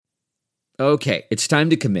Okay, it's time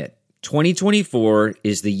to commit. 2024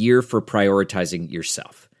 is the year for prioritizing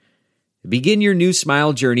yourself. Begin your new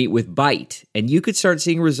smile journey with Byte, and you could start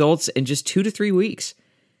seeing results in just 2 to 3 weeks.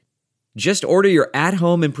 Just order your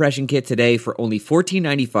at-home impression kit today for only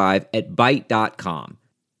 $14.95 at Byte.com.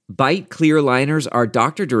 Byte clear liners are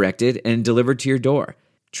doctor-directed and delivered to your door.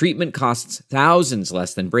 Treatment costs thousands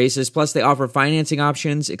less than braces, plus they offer financing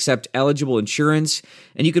options, accept eligible insurance,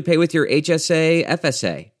 and you could pay with your HSA,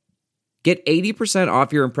 FSA. Get 80%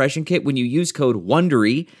 off your impression kit when you use code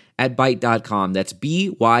WONDERY at Byte.com. That's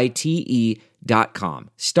BYTE.com.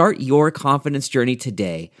 Start your confidence journey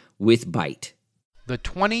today with Byte. The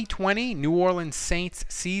 2020 New Orleans Saints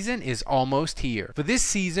season is almost here. For this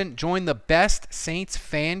season, join the best Saints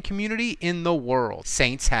fan community in the world,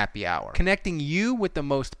 Saints Happy Hour, connecting you with the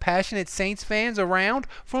most passionate Saints fans around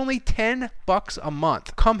for only $10 a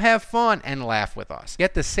month. Come have fun and laugh with us.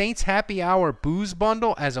 Get the Saints Happy Hour booze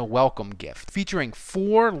bundle as a welcome gift, featuring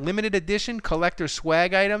 4 limited edition collector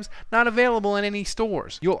swag items not available in any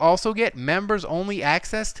stores. You'll also get members-only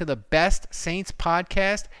access to the best Saints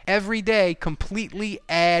podcast every day, completely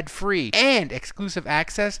ad-free, and exclusive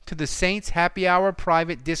access to the Saints Happy Hour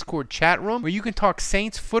private Discord chat room where you can talk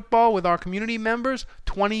Saints football with our community members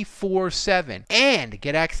 24/7 and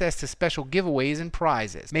get access to special giveaways and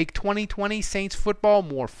prizes. Make 2020 Saints football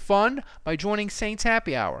more fun by joining Saints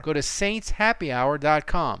Happy Hour. Go to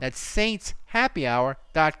saintshappyhour.com. That's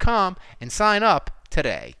saintshappyhour.com and sign up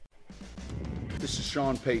today. This is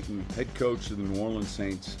Sean Payton, head coach of the New Orleans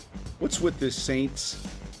Saints. What's with this Saints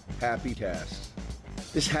Happy Cast?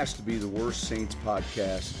 This has to be the worst Saints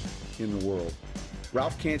podcast in the world.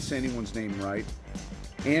 Ralph can't say anyone's name right.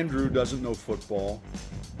 Andrew doesn't know football.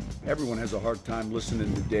 Everyone has a hard time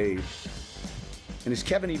listening to Dave. And is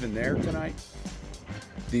Kevin even there tonight?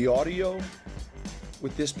 The audio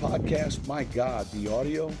with this podcast, my God, the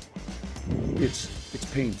audio, it's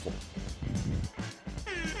painful.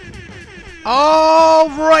 All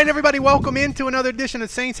right, everybody, welcome into another edition of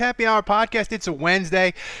Saints Happy Hour podcast. It's a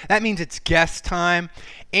Wednesday. That means it's guest time.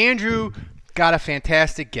 Andrew got a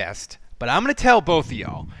fantastic guest, but I'm going to tell both of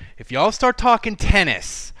y'all, if y'all start talking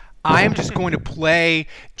tennis, I am just going to play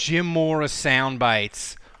Jim Mora sound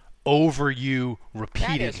bites over you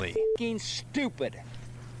repeatedly. That is fucking stupid.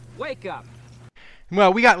 Wake up.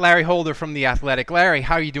 Well, we got Larry Holder from The Athletic. Larry,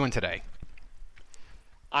 how are you doing today?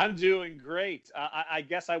 I'm doing great. I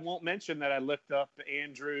guess I won't mention that I looked up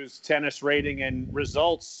Andrew's tennis rating and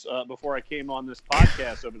results before I came on this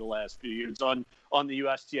podcast over the last few years on the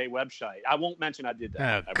USTA website. I won't mention I did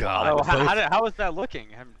that. Oh, God. How is that looking?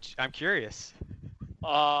 I'm curious.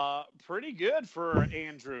 Pretty good for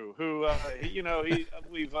Andrew, who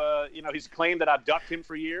he's claimed that I've ducked him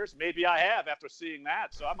for years. Maybe I have after seeing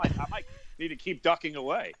that. So I might need to keep ducking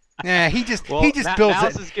away. Yeah, he just builds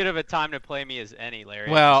now's it. as good of a time to play me as any,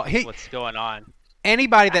 Larry. Well, what's going on?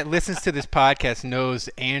 Anybody that listens to this podcast knows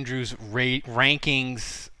Andrew's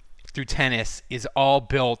rankings through tennis is all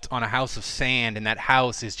built on a house of sand, and that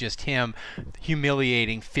house is just him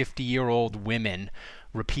humiliating 50-year-old women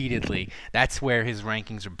repeatedly. That's where his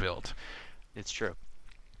rankings are built. It's true.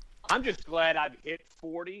 I'm just glad I've hit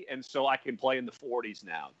 40, and so I can play in the 40s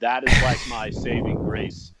now. That is like my saving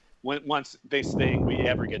grace. Once this thing we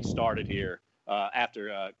ever get started here,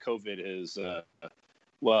 after COVID is,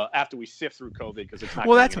 after we sift through COVID, because it's not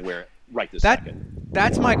going anywhere right this second.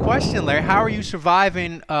 That's my question, Larry. How are you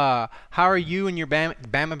surviving? How are you and your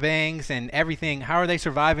Bama Bangs and everything? How are they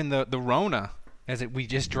surviving the Rona as we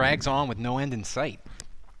just drags on with no end in sight?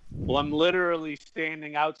 Well, I'm literally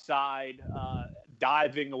standing outside,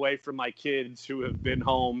 diving away from my kids who have been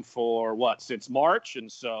home for since March.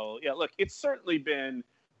 And so, yeah, look, it's certainly been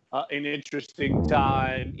an interesting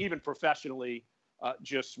time, even professionally,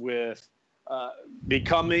 just with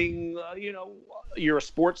becoming, you're a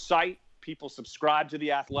sports site. People subscribe to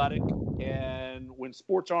The Athletic. And when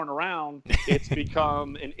sports aren't around, it's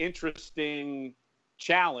become an interesting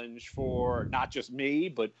challenge for not just me,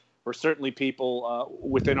 but for certainly people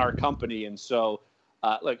within our company. And so,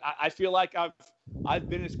 look, I feel like I've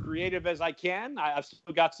been as creative as I can. I've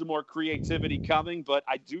still got some more creativity coming, but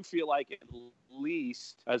I do feel like at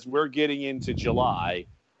least as we're getting into July,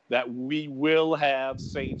 that we will have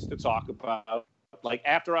Saints to talk about. Like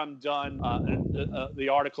after I'm done the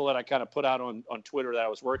article that I kind of put out on Twitter that I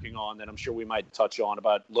was working on, that I'm sure we might touch on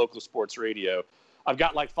about local sports radio, I've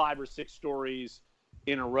got like 5 or 6 stories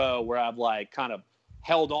in a row where I've like kind of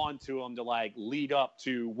held on to them to like lead up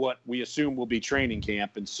to what we assume will be training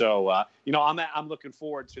camp. And so, I'm looking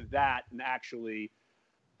forward to that and actually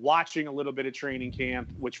watching a little bit of training camp,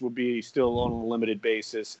 which will be still on a limited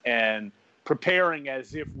basis, and preparing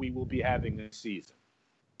as if we will be having a season.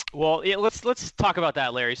 Well, yeah, let's talk about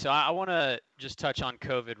that, Larry. So I want to just touch on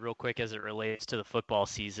COVID real quick as it relates to the football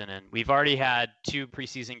season, and we've already had 2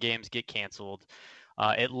 preseason games get canceled.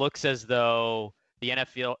 It looks as though the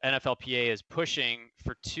NFLPA is pushing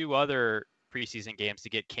for 2 other preseason games to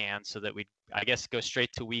get canned, so that we, I guess, go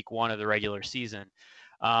straight to week 1 of the regular season.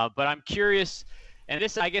 But I'm curious, and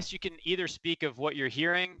this, I guess, you can either speak of what you're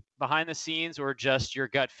hearing behind the scenes or just your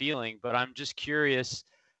gut feeling. But I'm just curious.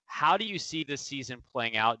 How do you see this season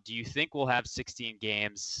playing out? Do you think we'll have 16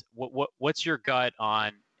 games? What's your gut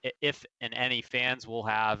on if and any fans will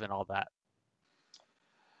have and all that?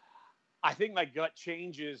 I think my gut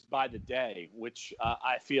changes by the day, which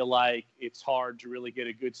I feel like it's hard to really get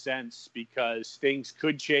a good sense because things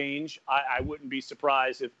could change. I wouldn't be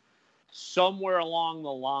surprised if somewhere along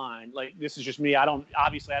the line, like this is just me. I don't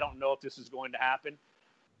know if this is going to happen,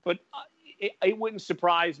 but it wouldn't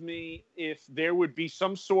surprise me if there would be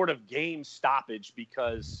some sort of game stoppage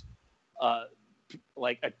because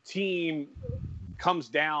like a team comes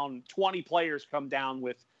down, 20 players come down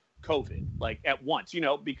with COVID, like at once,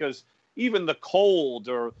 because even the cold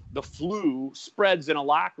or the flu spreads in a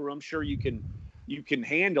locker room. Sure, you can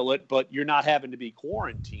handle it, but you're not having to be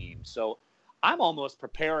quarantined. So I'm almost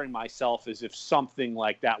preparing myself as if something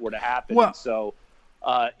like that were to happen. Well, so,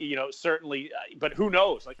 certainly, but who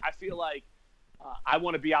knows? Like, I feel like I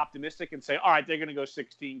want to be optimistic and say, all right, they're going to go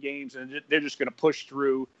 16 games and they're just going to push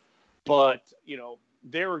through. But,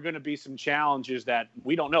 there are going to be some challenges that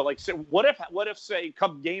we don't know. Like, so what if say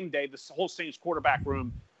come game day, the whole Saints quarterback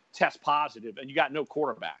room tests positive and you got no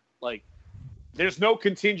quarterback? Like, there's no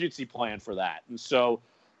contingency plan for that. And so,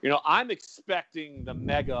 I'm expecting the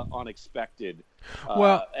mega unexpected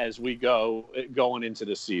as we going into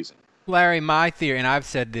the season. Larry, my theory, and I've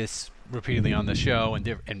said this repeatedly on the show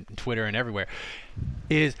and Twitter and everywhere,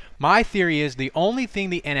 is my theory is the only thing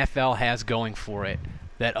the NFL has going for it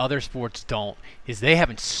that other sports don't is they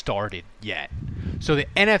haven't started yet. So the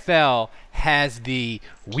NFL has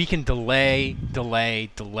we can delay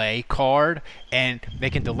card, and they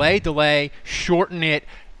can delay, shorten it,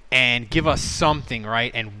 and give us something,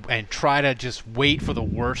 right? And try to just wait for the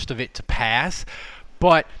worst of it to pass.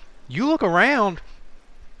 But you look around,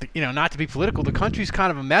 not to be political, the country's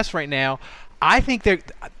kind of a mess right now. I think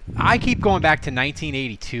I keep going back to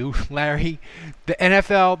 1982, Larry. The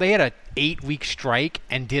NFL, they had a 8-week strike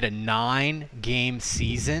and did a 9-game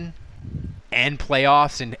season and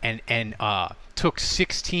playoffs and took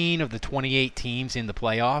 16 of the 28 teams in the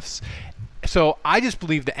playoffs. So I just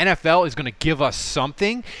believe the NFL is going to give us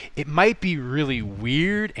something. It might be really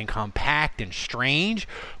weird and compact and strange,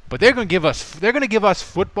 but they're going to give us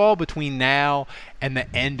football between now and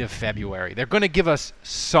the end of February. They're going to give us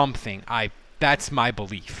something. That's my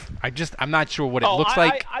belief. I'm not sure what it looks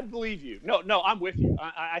like. I believe you. No, I'm with you.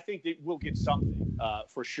 I think that we'll get something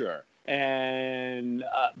for sure. And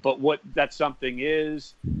but what that something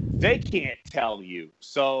is, they can't tell you.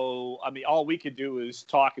 So I mean, all we could do is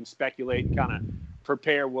talk and speculate and kind of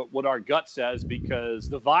prepare what our gut says, because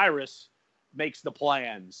the virus makes the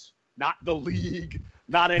plans, not the league,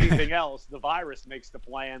 not anything else. The virus makes the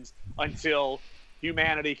plans until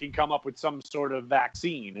humanity can come up with some sort of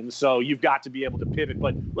vaccine. And so you've got to be able to pivot.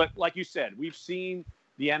 But like you said, we've seen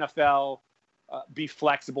the NFL be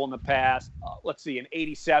flexible in the past. Let's see, in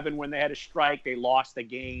 87, when they had a strike, they lost the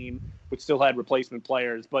game, but still had replacement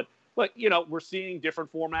players. But we're seeing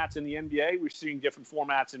different formats in the NBA. We're seeing different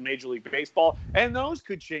formats in Major League Baseball. And those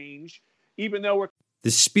could change, even though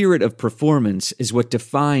The spirit of performance is what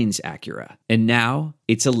defines Acura. And now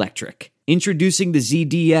it's electric. Introducing the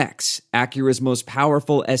ZDX, Acura's most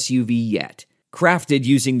powerful SUV yet. Crafted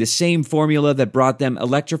using the same formula that brought them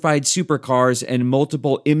electrified supercars and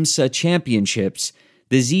multiple IMSA championships,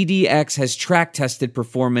 the ZDX has track-tested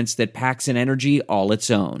performance that packs an energy all its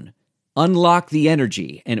own. Unlock the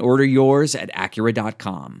energy and order yours at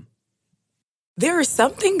Acura.com. There are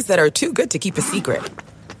some things that are too good to keep a secret.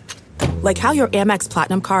 Like how your Amex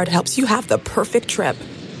Platinum card helps you have the perfect trip.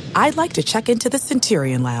 I'd like to check into the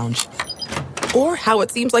Centurion Lounge. Or how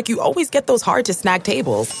it seems like you always get those hard-to-snag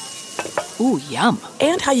tables. Ooh, yum.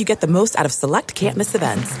 And how you get the most out of select can't-miss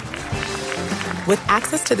events. With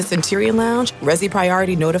access to the Centurion Lounge, Resi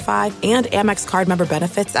Priority Notified, and Amex card member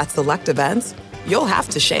benefits at select events, you'll have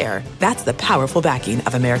to share. That's the powerful backing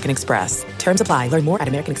of American Express. Terms apply. Learn more at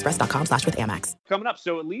americanexpress.com/withAmex. coming up.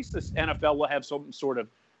 So at least this NFL will have some sort of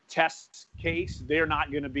test case. They're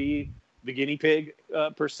not going to be the guinea pig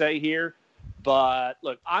per se here. But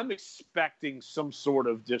look, I'm expecting some sort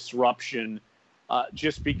of disruption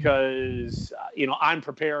just because, I'm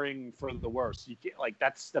preparing for the worst. You can't,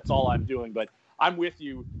 that's all I'm doing. But I'm with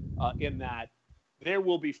you in that there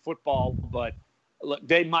will be football, but look,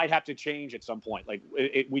 they might have to change at some point. Like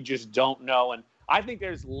we just don't know. And I think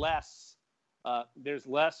there's less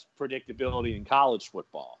predictability in college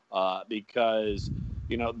football because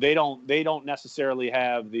they don't necessarily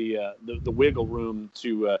have the wiggle room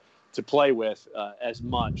to play with as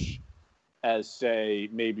much as, say,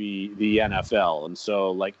 maybe the NFL. And so,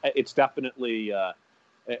 like, it's definitely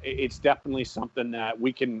something that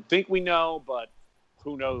we can think we know, but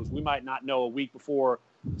who knows? We might not know a week before,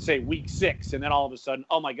 say, week 6, and then all of a sudden,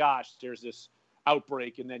 oh my gosh, there's this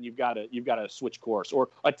outbreak, and then you've got to switch course, or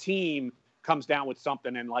a team comes down with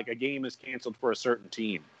something and like a game is canceled for a certain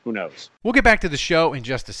team. Who knows? We'll get back to the show in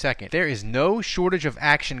just a second. There is no shortage of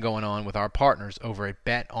action going on with our partners over at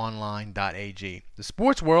betonline.ag. The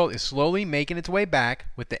sports world is slowly making its way back,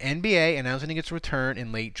 with the NBA announcing its return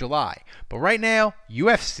in late July. But right now,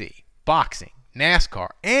 UFC, boxing, NASCAR,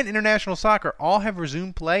 and international soccer all have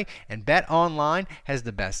resumed play, and BetOnline has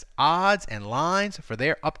the best odds and lines for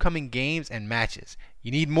their upcoming games and matches. You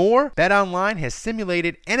need more? BetOnline has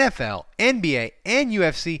simulated NFL, NBA, and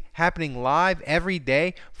UFC happening live every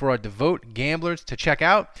day for our devout gamblers to check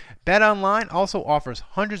out. BetOnline also offers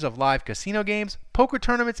hundreds of live casino games, poker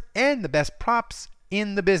tournaments, and the best props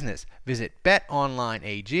in the business. Visit BetOnline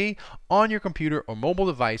AG on your computer or mobile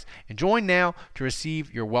device and join now to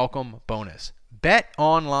receive your welcome bonus.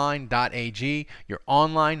 BetOnline.ag, your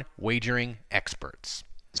online wagering experts.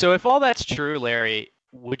 So if all that's true, Larry,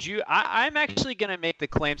 would you? I'm actually going to make the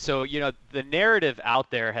claim. So, the narrative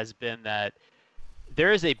out there has been that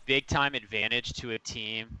there is a big time advantage to a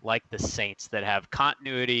team like the Saints that have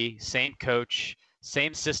continuity, same coach,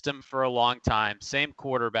 same system for a long time, same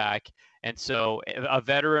quarterback, and so a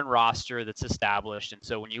veteran roster that's established. And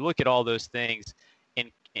so when you look at all those things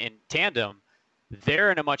in tandem,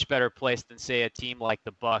 they're in a much better place than, say, a team like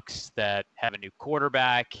the Bucs that have a new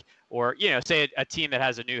quarterback, or, say a team that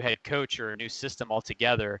has a new head coach or a new system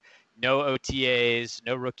altogether. No OTAs,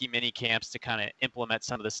 no rookie mini camps to kind of implement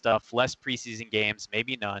some of the stuff, less preseason games,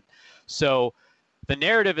 maybe none. So the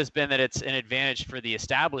narrative has been that it's an advantage for the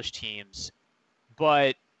established teams.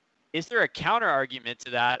 But is there a counter argument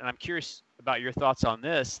to that? And I'm curious about your thoughts on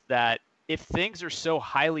this, that if things are so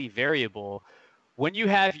highly variable, when you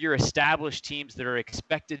have your established teams that are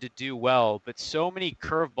expected to do well, but so many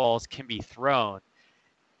curveballs can be thrown,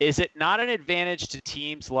 is it not an advantage to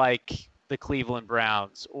teams like the Cleveland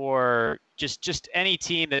Browns or just any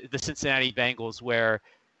team, the Cincinnati Bengals, where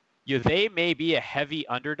they may be a heavy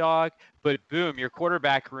underdog, but boom, your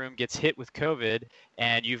quarterback room gets hit with COVID,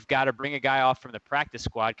 and you've got to bring a guy off from the practice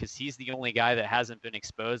squad because he's the only guy that hasn't been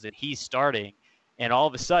exposed and he's starting, and all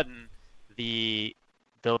of a sudden the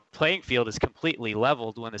playing field is completely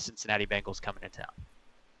leveled when the Cincinnati Bengals come into town.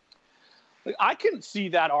 I can see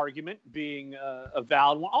that argument being a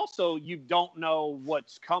valid one. Also, you don't know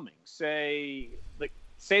what's coming. Say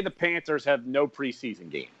the Panthers have no preseason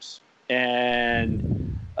games,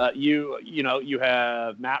 and you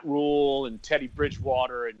have Matt Rule and Teddy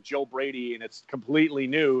Bridgewater and Joe Brady, and it's completely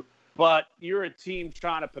new. But you're a team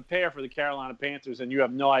trying to prepare for the Carolina Panthers, and you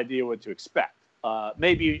have no idea what to expect.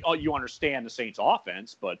 Maybe you understand the Saints'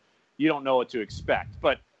 offense, but you don't know what to expect.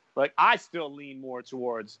 But I still lean more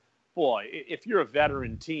towards, boy, if you're a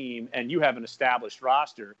veteran team and you have an established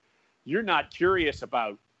roster, you're not curious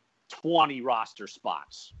about 20 roster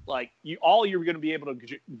spots. All you're going to be able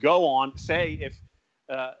to go on, say, if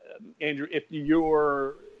Andrew, if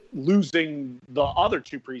you're losing the other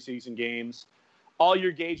 2 preseason games, all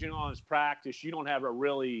you're gauging on is practice. You don't have a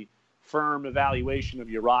really firm evaluation of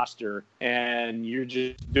your roster, and you're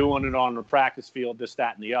just doing it on the practice field, this,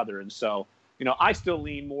 that, and the other. And so, I still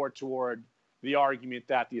lean more toward the argument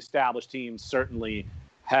that the established teams certainly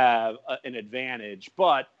have an advantage,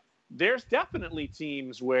 but there's definitely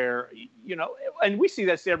teams where, and we see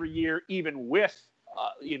this every year, even with,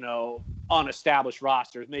 unestablished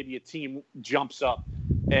rosters, maybe a team jumps up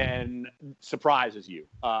and surprises you.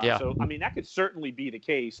 So, that could certainly be the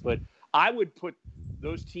case, but I would put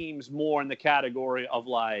those teams more in the category of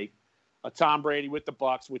like a Tom Brady with the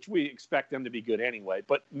Bucs, which we expect them to be good anyway,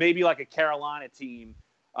 but maybe like a Carolina team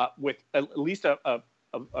with at least a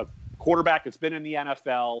quarterback that's been in the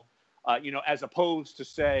NFL, as opposed to,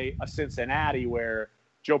 say, a Cincinnati where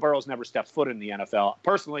Joe Burrow's never stepped foot in the NFL.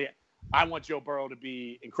 Personally, I want Joe Burrow to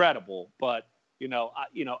be incredible, but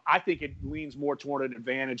I think it leans more toward an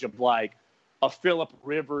advantage of like a Phillip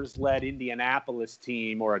Rivers-led Indianapolis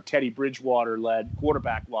team or a Teddy Bridgewater-led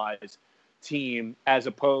quarterback-wise team, as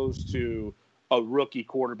opposed to a rookie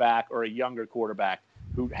quarterback or a younger quarterback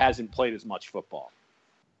who hasn't played as much football.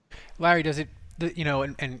 Larry, does it,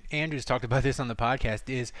 and Andrew's talked about this on the podcast,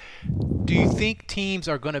 do you think teams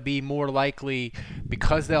are going to be more likely,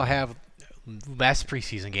 because they'll have less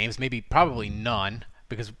preseason games, probably none,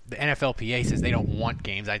 because the NFLPA says they don't want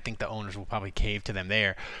games. I think the owners will probably cave to them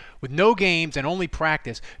there. With no games and only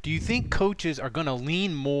practice, do you think coaches are going to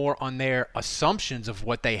lean more on their assumptions of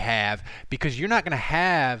what they have? Because you're not going to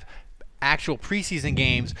have actual preseason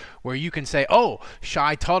games where you can say, oh,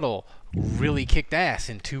 Shy Tuttle really kicked ass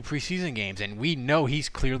in 2 preseason games, and we know he's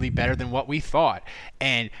clearly better than what we thought.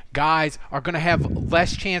 And guys are going to have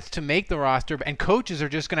less chance to make the roster, and coaches are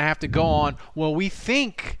just going to have to go on, well, we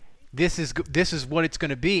think this is what it's going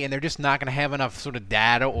to be, and they're just not going to have enough sort of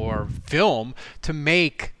data or film to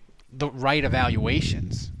make the right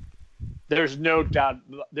evaluations. There's no doubt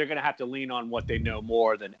they're going to have to lean on what they know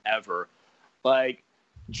more than ever. Like,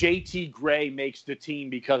 JT Gray makes the team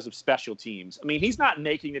because of special teams. I mean, he's not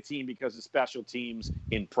making the team because of special teams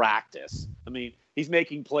in practice. I mean, he's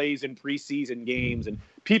making plays in preseason games and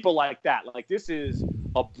people like that. Like, this is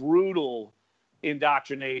a brutal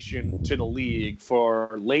indoctrination to the league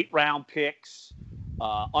for late round picks,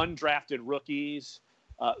 undrafted rookies,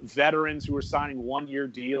 veterans who are signing 1-year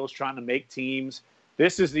deals, trying to make teams.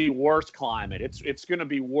 This is the worst climate. It's going to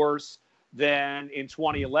be worse than in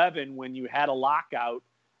 2011 when you had a lockout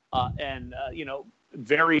and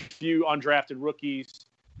very few undrafted rookies.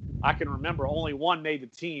 I can remember only one made the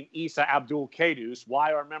team, Isa Abdul-Quddus. Why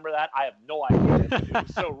I remember that, I have no idea. It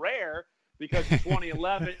was so rare because in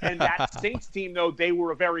 2011, and that Saints team, though, they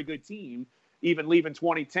were a very good team. Even leaving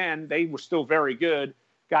 2010, they were still very good.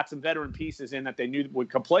 Got some veteran pieces in that they knew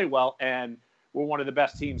could play well, and were one of the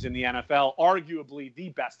best teams in the NFL, arguably the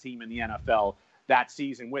best team in the NFL that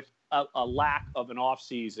season, with a lack of an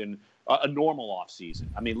offseason, a normal offseason.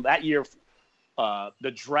 I mean, that year,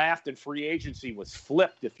 the draft and free agency was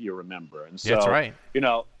flipped, if you remember. And so, that's right.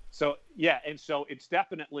 So it's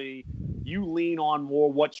definitely you lean on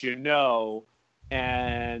more what you know,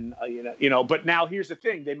 and But now here's the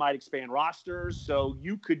thing: they might expand rosters, so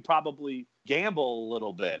you could probably gamble a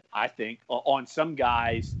little bit, I think, on some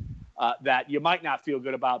guys that you might not feel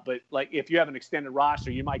good about. But like if you have an extended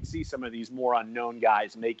roster, you might see some of these more unknown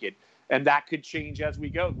guys make it, and that could change as we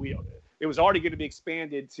go. It was already going to be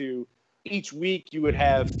expanded to each week you would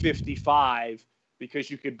have 55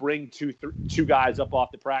 because you could bring two guys up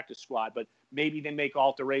off the practice squad, but maybe they make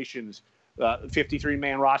alterations.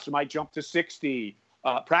 53-man roster might jump to 60.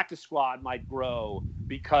 Practice squad might grow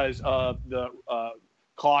because of the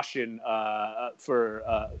caution for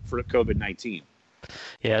COVID-19.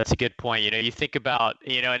 Yeah, that's a good point. You think about,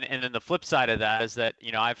 and then the flip side of that is that,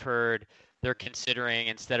 I've heard they're considering,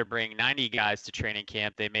 instead of bringing 90 guys to training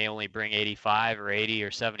camp, they may only bring 85 or 80 or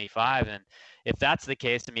 75. And if that's the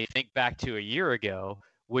case, I mean, think back to a year ago,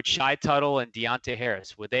 would Shy Tuttle and Deontay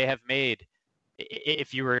Harris, would they have made,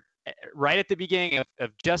 if you were right at the beginning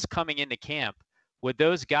of just coming into camp, would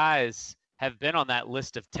those guys have been on that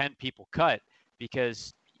list of 10 people cut?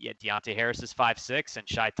 Because Deontay Harris is 5'6", and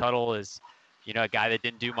Shy Tuttle is, a guy that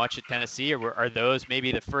didn't do much at Tennessee, or are those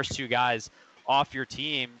maybe the first 2 guys off your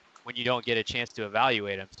team when you don't get a chance to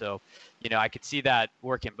evaluate them? So, I could see that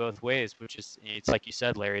working both ways, which is, it's like you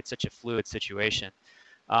said, Larry, it's such a fluid situation.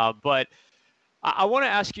 But I want to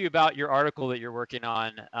ask you about your article that you're working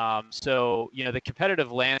on. So, the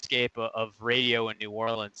competitive landscape of radio in New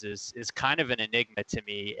Orleans is kind of an enigma to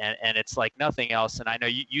me, and it's like nothing else. And I know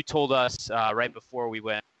you told us right before we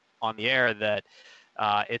went on the air that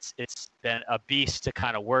it's been a beast to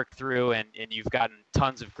kind of work through, and you've gotten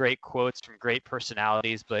tons of great quotes from great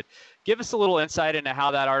personalities. But give us a little insight into how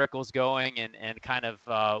that article is going and kind of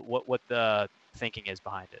what the thinking is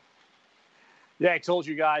behind it. Yeah, I told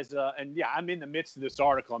you guys, I'm in the midst of this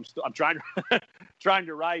article. I'm trying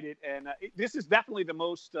to write it, and this is definitely the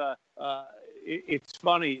most. It's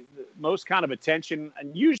funny, the most kind of attention.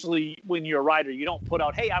 And usually, when you're a writer, you don't put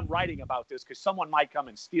out, "Hey, I'm writing about this," because someone might come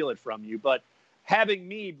and steal it from you. But having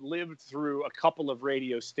me lived through a couple of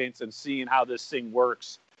radio stints and seeing how this thing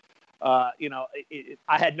works, I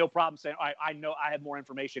had no problem saying, I know I had more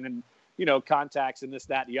information and contacts and this,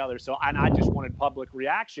 that, and the other. So, and I just wanted public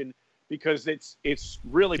reaction, because it's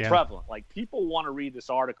really prevalent. Like, people want to read this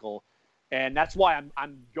article, and that's why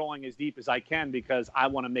I'm going as deep as I can, because I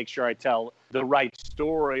want to make sure I tell the right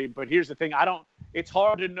story. But here's the thing: it's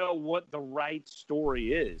hard to know what the right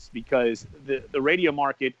story is, because the radio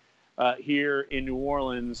market here in New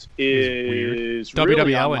Orleans is really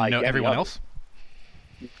WWL unlike and everyone other. else.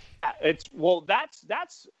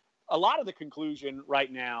 That's a lot of the conclusion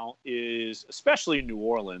right now is, especially in New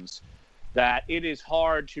Orleans, that it is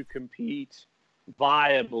hard to compete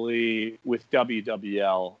viably with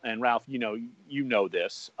WWL. And Ralph, you know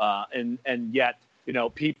this, and yet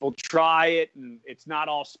people try it, and it's not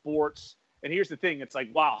all sports. And here's the thing: it's like,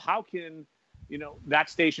 wow, how can that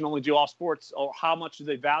station only do all sports, or how much do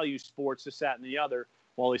they value sports, this, that, and the other?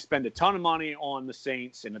 Well, they spend a ton of money on the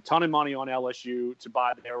Saints and a ton of money on LSU to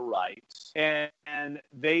buy their rights. And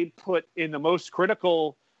they put in the most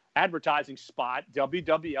critical advertising spot,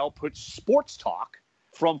 WWL puts sports talk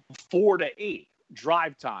from 4 to 8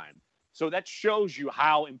 drive time. So that shows you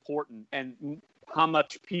how important and how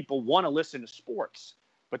much people want to listen to sports.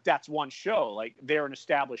 But that's one show. Like, they're an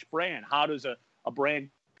established brand. How does a brand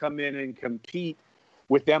come in and compete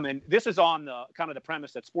with them? And this is on the kind of the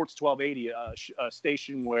premise that Sports 1280, a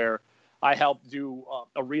station where I helped do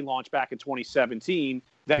a relaunch back in 2017,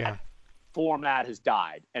 that format has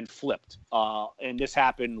died and flipped. And this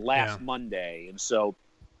happened last Monday. And so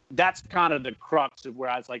that's kind of the crux of where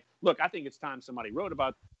I was like, look, I think it's time somebody wrote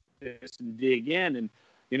about this and dig in. And,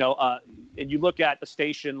 and you look at a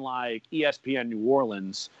station like ESPN New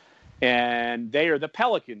Orleans, and they are the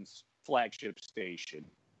Pelicans flagship station.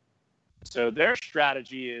 So their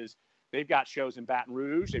strategy is they've got shows in Baton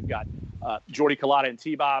Rouge. They've got Jordy Culotta and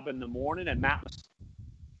T-Bob in the morning and Matt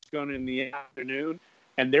Moscone in the afternoon.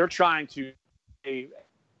 And they're trying to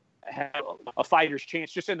have a fighter's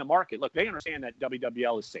chance just in the market. Look, they understand that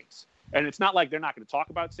WWL is Saints. And it's not like they're not going to talk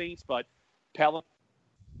about Saints, but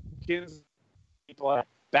Pelicans, people at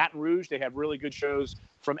Baton Rouge, they have really good shows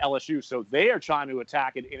from LSU. So they are trying to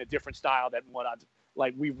attack it in a different style than what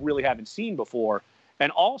we really haven't seen before.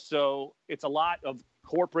 And also, it's a lot of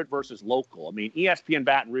corporate versus local. I mean, ESPN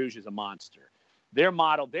Baton Rouge is a monster. Their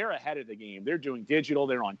model, they're ahead of the game. They're doing digital.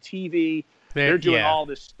 They're on TV. They're doing all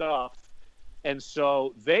this stuff. And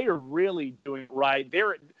so they are really doing right.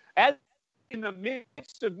 They're in the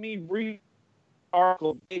midst of me reading the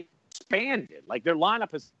article, they expanded. Like, their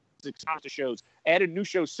lineup has expanded shows, added new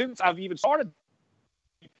shows since I've even started.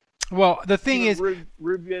 Well, the thing is,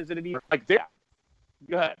 revisited like that.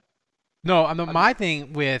 Go ahead. No, my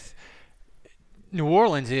thing with New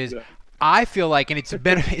Orleans is I feel like, and it's a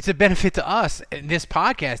benefit to us in this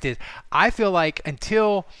podcast, is I feel like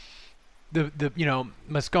until the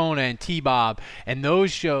Moscone and T-Bob and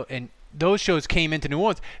those shows came into New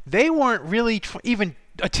Orleans, they weren't really even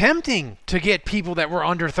attempting to get people that were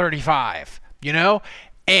under 35,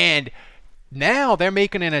 and now they're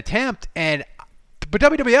making an attempt. But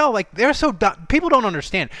WWL, like, they're so people don't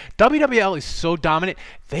understand. WWL is so dominant.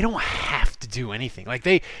 They don't have to do anything. Like,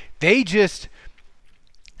 they've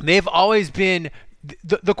always been.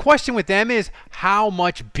 The question with them is how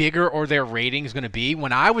much bigger are their ratings going to be?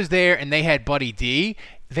 When I was there and they had Buddy D,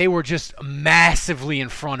 they were just massively in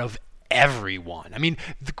front of everyone. I mean,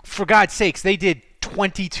 for God's sakes, they did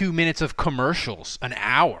 22 minutes of commercials an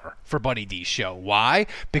hour for Buddy D's show. Why?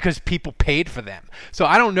 Because people paid for them. So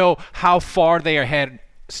I don't know how far they are ahead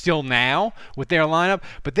still now with their lineup,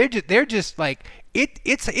 but they're just like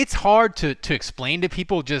it's hard to explain to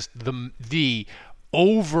people just the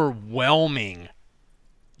overwhelming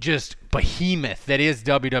just behemoth that is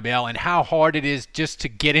WWL and how hard it is just to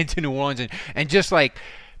get into New Orleans and just like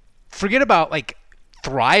forget about like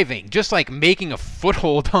thriving, just like making a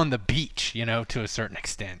foothold on the beach, to a certain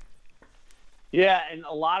extent. Yeah, and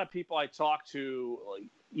a lot of people I talk to,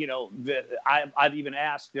 I've even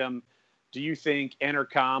asked them, do you think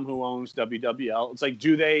Entercom, who owns WWL, it's like,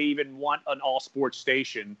 do they even want an all-sports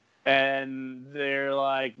station? And they're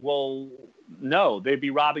like, well, no, they'd be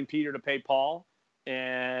robbing Peter to pay Paul,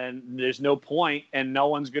 and there's no point, and no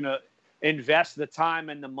one's going to invest the time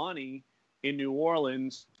and the money in New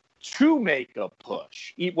Orleans to make a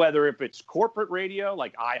push, whether if it's corporate radio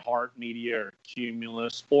like iHeartMedia or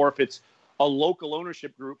Cumulus, or if it's a local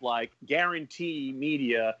ownership group like Guarantee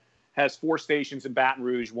Media has 4 stations in Baton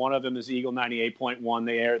Rouge. One of them is Eagle 98.1.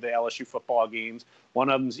 They air the LSU football games.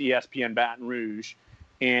 One of them is ESPN Baton Rouge.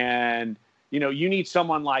 And, you need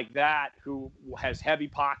someone like that who has heavy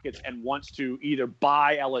pockets and wants to either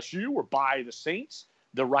buy LSU or buy the Saints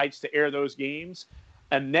the rights to air those games.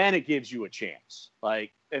 And then it gives you a chance. Look,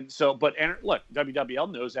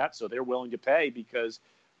 WWL knows that, so they're willing to pay because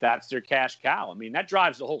that's their cash cow. I mean, that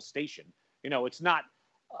drives the whole station. It's not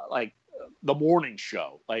like the morning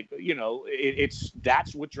show. Like,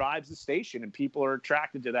 that's what drives the station, and people are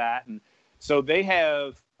attracted to that. And so they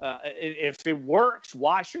have, if it works,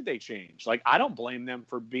 why should they change? Like, I don't blame them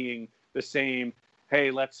for being the same.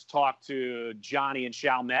 Hey, let's talk to Johnny and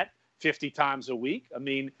Chalmette 50 times a week. I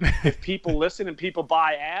mean, if people listen and people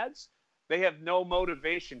buy ads, they have no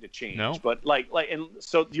motivation to change. No. But and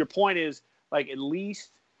so your point is, like, at least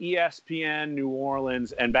ESPN, New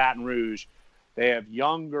Orleans, and Baton Rouge, they have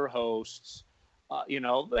younger hosts. They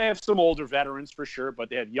have some older veterans for sure, but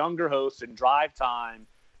they have younger hosts and drive time.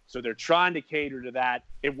 So they're trying to cater to that.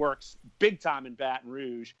 It works big time in Baton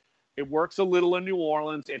Rouge. It works a little in New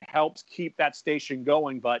Orleans. It helps keep that station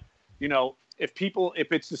going. But, if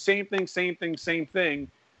it's the same thing,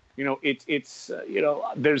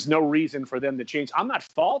 there's no reason for them to change. I'm not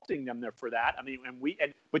faulting them there for that. I mean,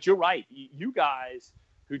 but you're right. You guys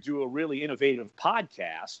who do a really innovative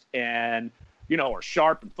podcast and, are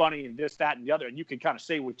sharp and funny and this, that, and the other, and you can kind of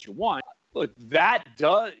say what you want. Look,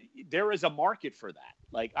 there is a market for that.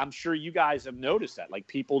 Like, I'm sure you guys have noticed that. Like,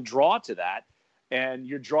 people draw to that, and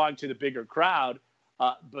you're drawing to the bigger crowd.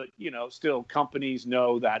 But, still companies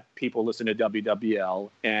know that people listen to WWL,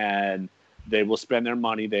 and they will spend their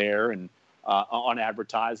money there and on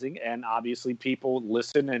advertising. And obviously people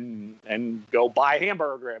listen and go buy a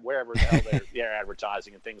hamburger and wherever the hell they're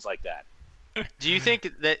advertising and things like that. Do you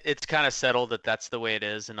think that it's kind of settled that that's the way it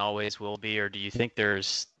is and always will be? Or do you think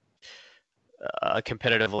there's a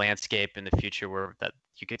competitive landscape in the future where that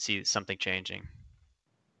you could see something changing?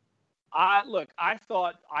 I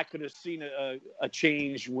thought I could have seen a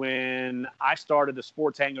change when I started the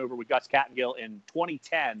Sports Hangover with Gus Kattengill in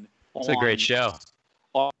 2010. It's a great show.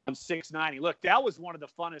 On 690. Look, that was one of the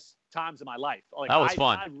funnest times of my life. Like, that was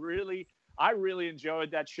fun. I really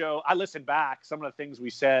enjoyed that show. I listened back. Some of the things we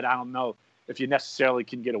said, I don't know if you necessarily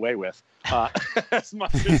can get away with as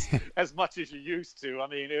much as you used to. I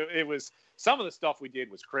mean, it was, some of the stuff we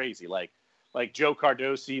did was crazy. Like Joe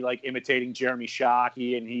Cardosi, like imitating Jeremy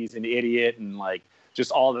Shockey, and he's an idiot, and like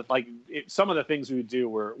just all the some of the things we would do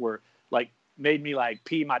were like made me like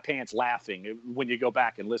pee my pants laughing when you go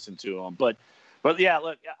back and listen to them. But yeah,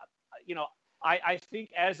 look, I think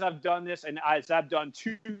as I've done this, and as I've done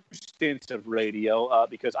 2 stints of radio,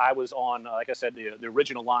 because I was on, like I said, the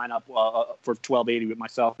original lineup for 1280 with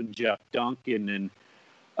myself and Jeff Duncan, and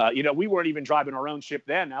we weren't even driving our own ship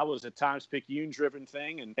then. That was a Times-Picayune driven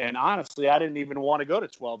thing. And honestly, I didn't even want to go to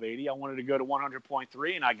 1280. I wanted to go to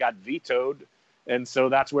 100.3, and I got vetoed. And so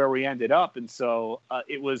that's where we ended up. And so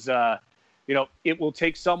it was, it will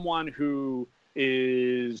take someone who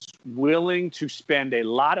is willing to spend a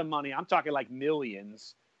lot of money. I'm talking like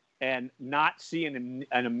millions, and not see an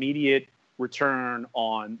immediate return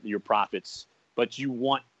on your profits. But you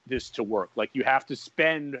want this to work. Like, you have to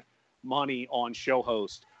spend money on show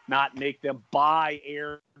hosts, not make them buy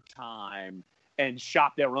airtime and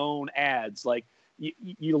shop their own ads. Like,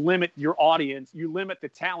 you limit your audience, you limit the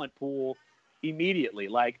talent pool immediately.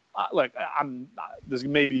 Like, look, I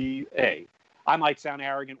might sound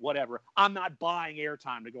arrogant, whatever. I'm not buying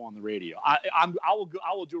airtime to go on the radio. I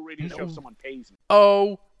will do a radio show if someone pays me.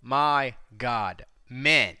 Oh my God,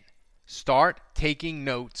 men, start taking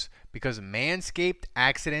notes, because Manscaped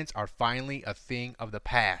accidents are finally a thing of the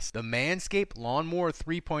past. The Manscaped Lawnmower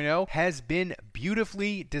 3.0 has been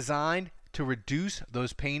beautifully designed to reduce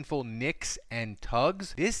those painful nicks and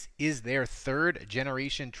tugs. This is their 3rd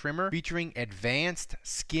generation trimmer featuring advanced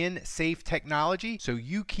skin-safe technology, so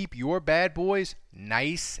you keep your bad boys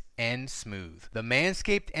nice and smooth. The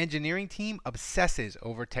Manscaped engineering team obsesses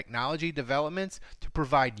over technology developments to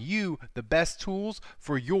provide you the best tools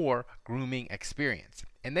for your grooming experience.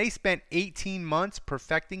 And they spent 18 months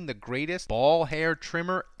perfecting the greatest ball hair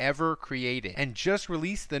trimmer ever created, and just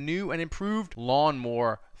released the new and improved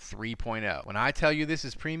Lawnmower 3.0. When I tell you this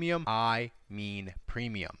is premium, I mean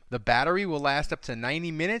premium. The battery will last up to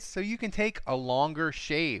 90 minutes, so you can take a longer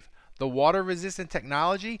shave. The water-resistant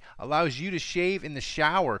technology allows you to shave in the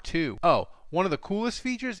shower too. Oh, one of the coolest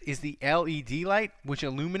features is the LED light, which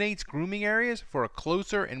illuminates grooming areas for a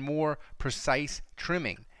closer and more precise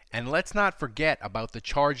trimming. And let's not forget about the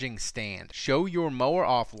charging stand. Show your mower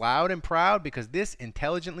off loud and proud, because this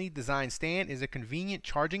intelligently designed stand is a convenient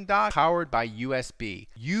charging dock powered by USB.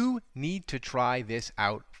 You need to try this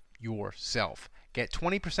out yourself. Get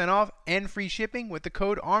 20% off and free shipping with the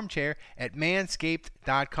code ARMCHAIR at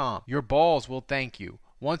manscaped.com. Your balls will thank you.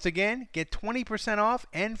 Once again, get 20% off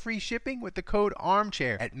and free shipping with the code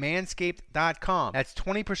ARMCHAIR at manscaped.com. That's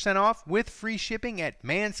 20% off with free shipping at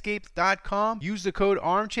manscaped.com. Use the code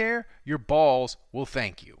ARMCHAIR. Your balls will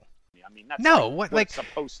thank you. I mean, that's what it's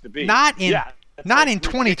supposed to be. Not in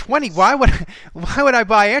 2020. Why would I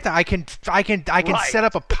buy airtime? I can Right. set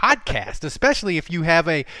up a podcast, especially if you have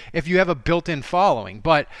a built-in following.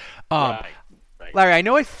 But Right. Larry, I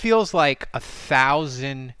know it feels like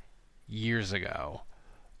 1,000 years ago.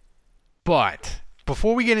 But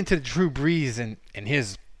before we get into Drew Brees and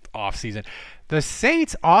his offseason, the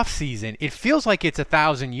Saints offseason, it feels like it's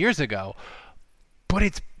 1,000 years ago,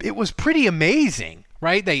 but it was pretty amazing,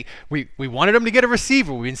 right? We wanted them to get a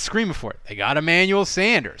receiver. We've been screaming for it. They got Emmanuel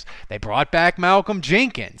Sanders. They brought back Malcolm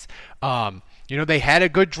Jenkins. They had a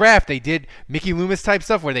good draft. They did Mickey Loomis type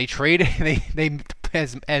stuff where they traded. They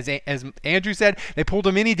as Andrew said, they pulled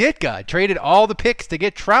a mini Ditka, traded all the picks to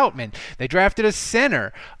get Troutman. They drafted a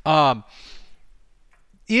center.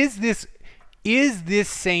 Is this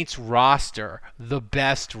Saints roster the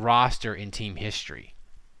best roster in team history?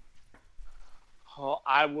 Well,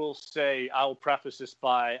 I will preface this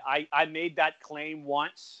by I made that claim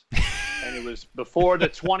once, and it was before the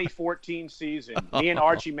 2014 season. Me and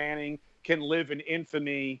Archie Manning can live in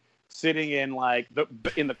infamy sitting in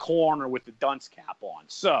in the corner with the dunce cap on.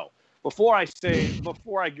 So before I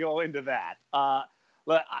go into that,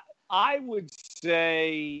 I would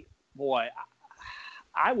say,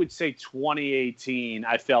 I would say 2018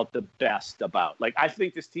 I felt the best about. I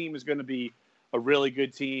think this team is going to be a really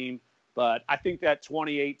good team, but I think that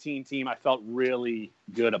 2018 team I felt really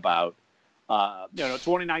good about.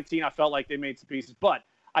 2019 I felt like they made some pieces, but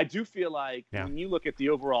I do feel like when you look at the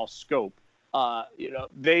overall scope,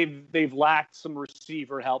 they've lacked some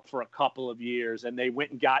receiver help for a couple of years, and they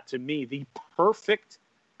went and got, to me, the perfect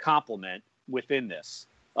complement within this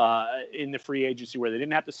in the free agency, where they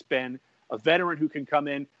didn't have to spend a veteran who can come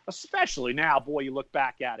in, especially now. Boy, you look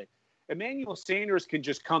back at it, Emmanuel Sanders can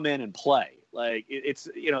just come in and play.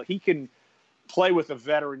 He can play with a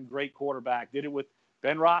veteran great quarterback. Did it with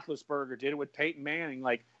Ben Roethlisberger, did it with Peyton Manning.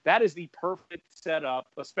 That is the perfect setup,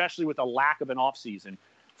 especially with a lack of an offseason,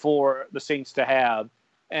 for the Saints to have.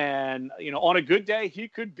 And, on a good day, he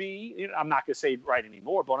could be, I'm not going to say right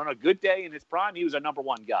anymore, but on a good day in his prime, he was a number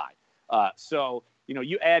one guy. So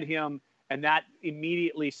you add him, and that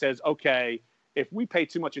immediately says, okay, if we pay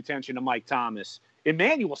too much attention to Mike Thomas,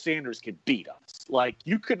 Emmanuel Sanders could beat us.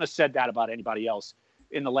 You couldn't have said that about anybody else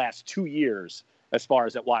in the last 2 years as far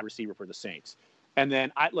as that wide receiver for the Saints. And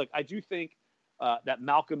then I do think that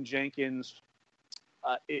Malcolm Jenkins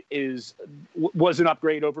was an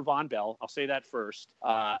upgrade over Von Bell. I'll say that first.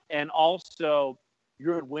 And also,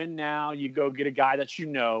 you're going to win now. You go get a guy that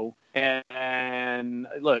and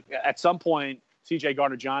look, at some point, C.J.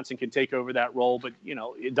 Gardner-Johnson can take over that role, but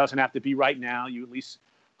it doesn't have to be right now. You at least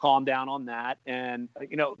calm down on that. And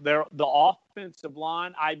the offensive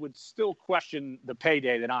line, I would still question the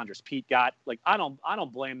payday that Andres Pete got. I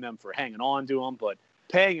don't blame them for hanging on to him, but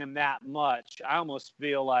paying him that much, I almost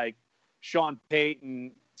feel like Sean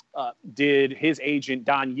Payton did his agent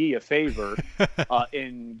Don Yee a favor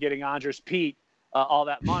in getting Andres Pete all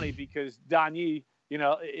that money, because Don Yee,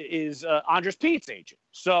 is Andres Pete's agent.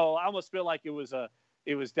 So I almost feel like it was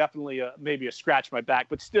definitely maybe a scratch my back.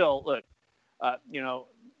 But still, look,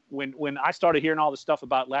 when I started hearing all the stuff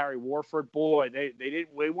about Larry Warford, boy, they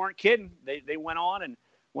weren't kidding. They went on and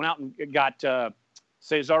went out and got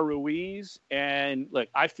Cesar Ruiz. And look,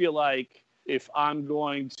 I feel like if I'm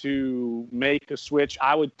going to make a switch,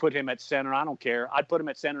 I would put him at center. I don't care. I'd put him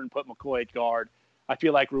at center and put McCoy at guard. I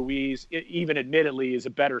feel like Ruiz, even admittedly, is a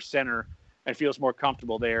better center and feels more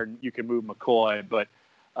comfortable there. And you can move McCoy. But,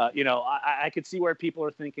 I could see where people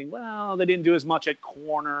are thinking, well, they didn't do as much at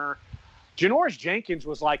corner. Janoris Jenkins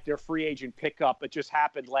was like their free agent pickup. It just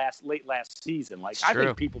happened late last season. I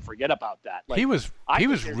think people forget about that. He was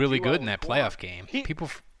really good in that playoff game.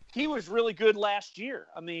 He was really good last year.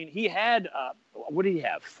 I mean, he had what did he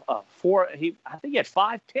have? I think he had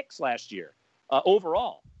 5 picks last year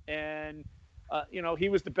overall, and he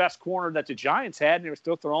was the best corner that the Giants had, and they were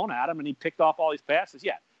still throwing at him, and he picked off all these passes.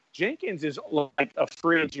 Yeah, Jenkins is like a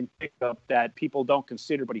free agent pickup that people don't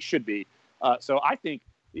consider, but he should be. So I think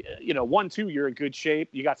 1-2, you're in good shape.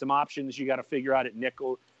 You got some options you got to figure out at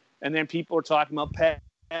nickel, and then people are talking about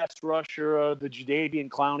pass rusher, the Jadeveon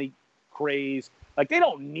Clowney craze. They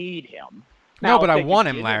don't need him. No, but I want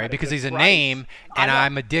him, Larry, because he's a name, and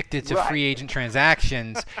I'm addicted to free agent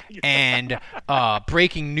transactions, and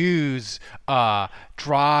breaking news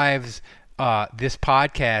drives this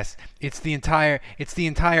podcast. It's the entire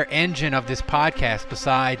engine of this podcast,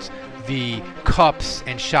 besides the cups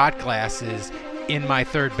and shot glasses in my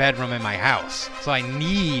third bedroom in my house. So I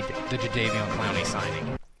need the Jadeveon Clowney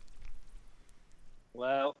signing.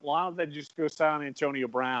 Well, why don't they just go sign Antonio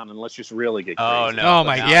Brown and let's just really get crazy? Oh no! Oh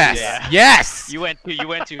my yes, yeah. Yes. You went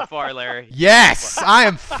too far, Larry. Yes, I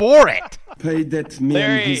am for it. Pay that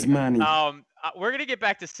man his money. We're gonna get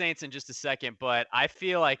back to Saints in just a second, but I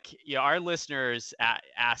feel like our listeners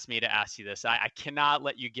asked me to ask you this. I cannot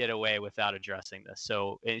let you get away without addressing this.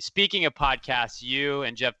 So, speaking of podcasts, you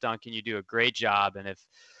and Jeff Duncan, you do a great job, and if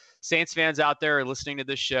Saints fans out there are listening to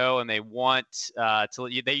this show and they want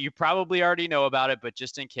you probably already know about it, but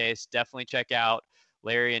just in case, definitely check out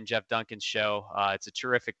Larry and Jeff Duncan's show. It's a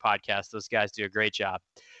terrific podcast. Those guys do a great job.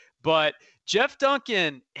 But Jeff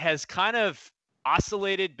Duncan has kind of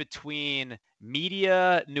oscillated between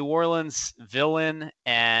media New Orleans villain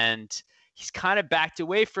and he's kind of backed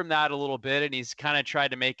away from that a little bit, and he's kind of tried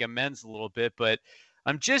to make amends a little bit. But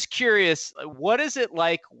I'm just curious, what is it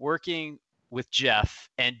like working with Jeff?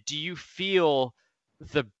 And do you feel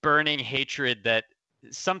the burning hatred that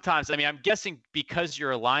sometimes, I mean, I'm guessing because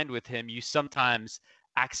you're aligned with him, you sometimes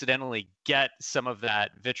accidentally get some of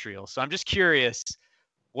that vitriol. So I'm just curious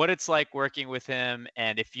what it's like working with him,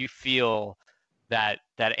 and if you feel that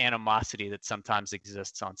animosity that sometimes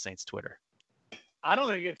exists on Saints Twitter. I don't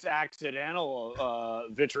think it's accidental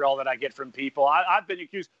vitriol that I get from people. I've been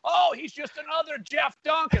accused, oh, he's just another Jeff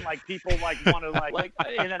Duncan. Like people want to like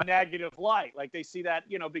in a negative light. Like they see that,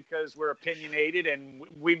 because we're opinionated and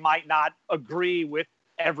we might not agree with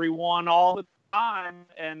everyone all the time.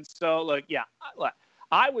 And so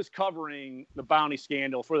I was covering the bounty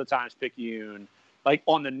scandal for the Times-Picayune, like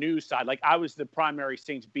on the news side. Like I was the primary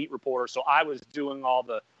Saints beat reporter. So I was doing all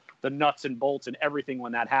the nuts and bolts and everything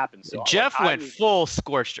when that happened. So Jeff went full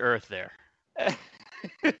scorched earth there.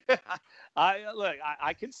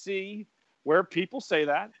 I can see where people say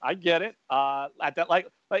that. I get it. At that,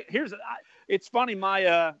 it's funny.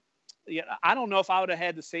 I don't know if I would have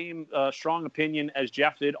had the same strong opinion as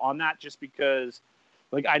Jeff did on that, just because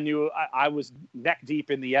I knew I was neck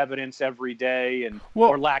deep in the evidence every day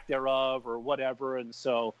or lack thereof or whatever. And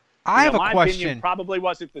so I have a my question. Opinion probably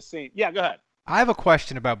wasn't the same. Yeah, go ahead. I have a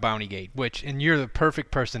question about Bountygate, and you're the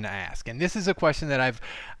perfect person to ask. And this is a question that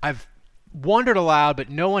I've wondered aloud,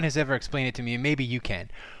 but no one has ever explained it to me, and maybe you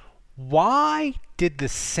can. Why did the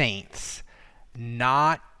Saints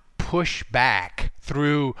not push back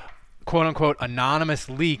through quote-unquote anonymous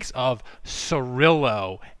leaks of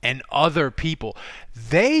Cirillo and other people?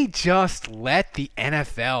 They just let the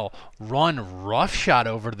NFL run roughshod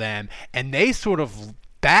over them, and they sort of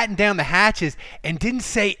battened down the hatches and didn't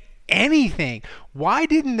say anything. Why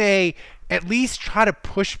didn't they at least try to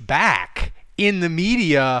push back in the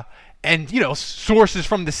media? And, sources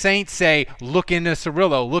from the Saints say, look into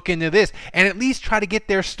Cirillo, look into this, and at least try to get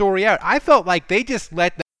their story out. I felt like they just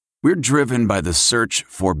let them. We're driven by the search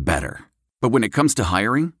for better. But when it comes to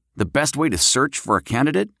hiring, the best way to search for a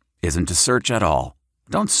candidate isn't to search at all.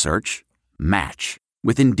 Don't search. Match.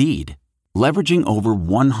 With Indeed. Leveraging over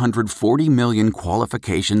 140 million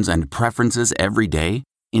qualifications and preferences every day,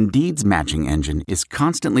 Indeed's matching engine is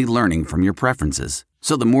constantly learning from your preferences.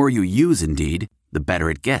 So the more you use Indeed, the better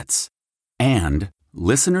it gets. And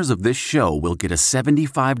listeners of this show will get a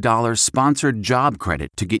 $75 sponsored job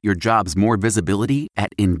credit to get your jobs more visibility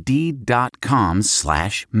at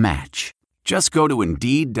Indeed.com/match. Just go to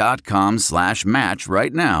Indeed.com/match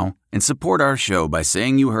right now and support our show by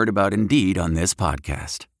saying you heard about Indeed on this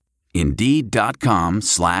podcast.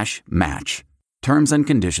 Indeed.com/match. Terms and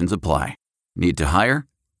conditions apply. Need to hire?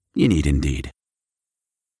 You need Indeed.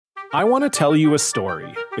 I want to tell you a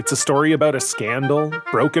story. It's a story about a scandal,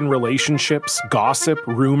 broken relationships, gossip,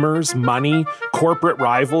 rumors, money, corporate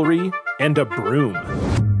rivalry, and a broom.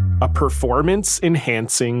 A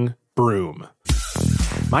performance-enhancing broom.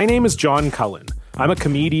 My name is John Cullen. I'm a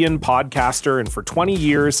comedian, podcaster, and for 20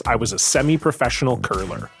 years, I was a semi-professional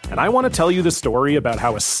curler. And I want to tell you the story about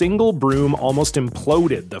how a single broom almost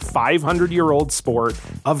imploded the 500-year-old sport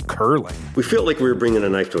of curling. We felt like we were bringing a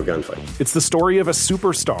knife to a gunfight. It's the story of a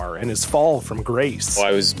superstar and his fall from grace. Well,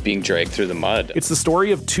 I was being dragged through the mud. It's the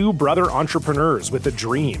story of two brother entrepreneurs with a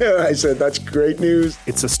dream. I said, that's great news.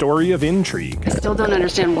 It's a story of intrigue. I still don't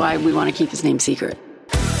understand why we want to keep his name secret.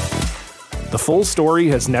 The full story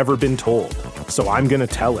has never been told, so I'm going to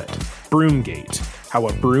tell it. Broomgate, how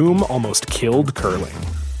a broom almost killed curling.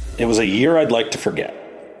 It was a year I'd like to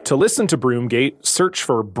forget. To listen to Broomgate, search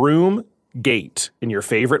for Broomgate in your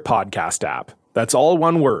favorite podcast app. That's all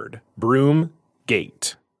one word,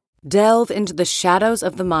 Broomgate. Delve into the shadows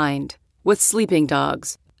of the mind with Sleeping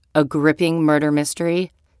Dogs, a gripping murder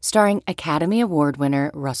mystery starring Academy Award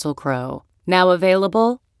winner Russell Crowe. Now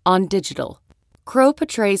available on digital. Crowe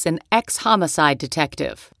portrays an ex-homicide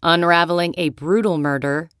detective, unraveling a brutal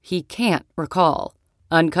murder he can't recall.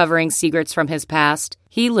 Uncovering secrets from his past,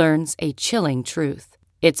 he learns a chilling truth.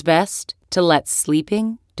 It's best to let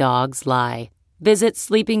sleeping dogs lie. Visit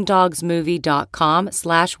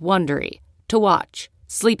sleepingdogsmovie.com/Wondery to watch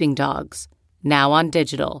Sleeping Dogs, now on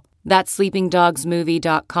digital. That's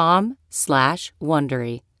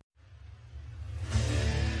sleepingdogsmovie.com/Wondery.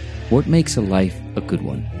 What makes a life a good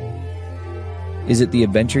one? Is it the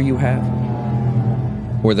adventure you have?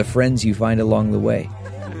 Or the friends you find along the way?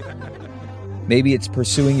 Maybe it's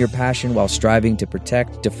pursuing your passion while striving to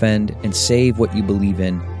protect, defend, and save what you believe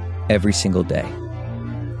in every single day.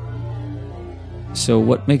 So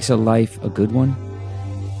what makes a life a good one?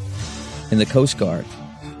 In the Coast Guard,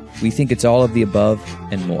 we think it's all of the above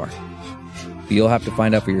and more. But you'll have to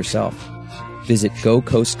find out for yourself. Visit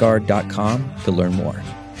gocoastguard.com to learn more.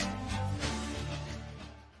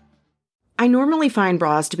 I normally find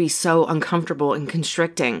bras to be so uncomfortable and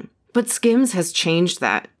constricting, but Skims has changed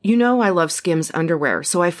that. You know I love Skims underwear,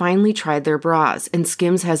 so I finally tried their bras, and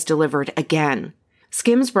Skims has delivered again.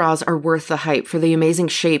 Skims bras are worth the hype for the amazing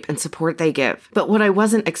shape and support they give, but what I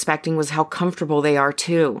wasn't expecting was how comfortable they are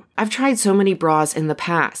too. I've tried so many bras in the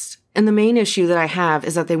past, and the main issue that I have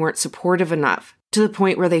is that they weren't supportive enough, to the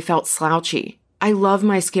point where they felt slouchy. I love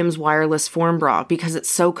my Skims wireless form bra because it's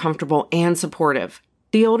so comfortable and supportive.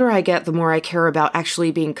 The older I get, the more I care about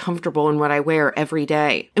actually being comfortable in what I wear every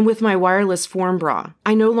day. And with my wireless form bra,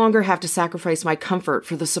 I no longer have to sacrifice my comfort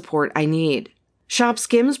for the support I need. Shop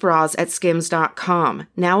Skims bras at skims.com,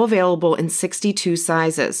 now available in 62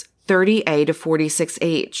 sizes, 30A to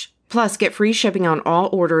 46H. Plus, get free shipping on all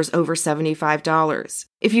orders over $75.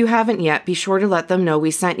 If you haven't yet, be sure to let them know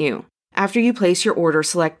we sent you. After you place your order,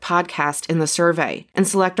 select podcast in the survey and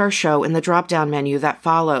select our show in the drop-down menu that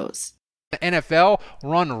follows. The NFL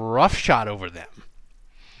run roughshod over them.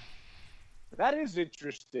 That is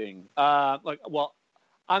interesting. I'm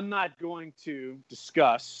not going to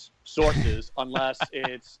discuss sources unless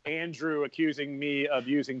it's Andrew accusing me of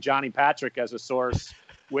using Johnny Patrick as a source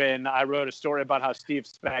when I wrote a story about how Steve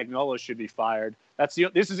Spagnuolo should be fired.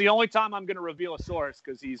 This is the only time I'm going to reveal a source,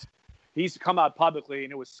 because he's come out publicly,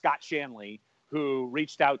 and it was Scott Shanley who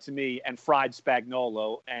reached out to me and fried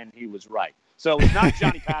Spagnuolo, and he was right. So it's not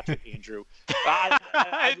Johnny Patrick, Andrew.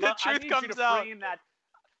 The truth comes out.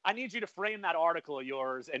 I need you to frame that article of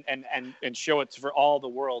yours and show it for all the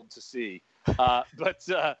world to see.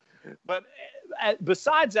 But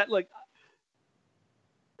besides that,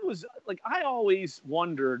 I always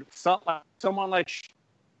wondered, someone like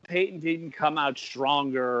Payton didn't come out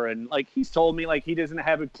stronger, and he's told me he doesn't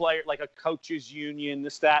have a player, a coaches union,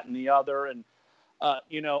 this, that, and the other, and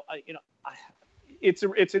it's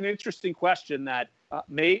an interesting question that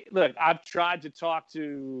I've tried to talk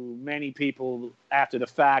to many people after the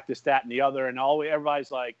fact, this, that, and the other, and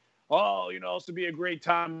everybody's like, oh, this would be a great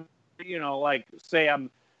time, say I'm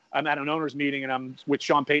at an owners meeting and I'm with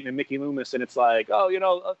Sean Payton and Mickey Loomis, and it's like,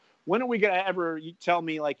 oh, when are we going to ever tell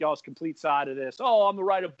me y'all's complete side of this? Oh, I'm going to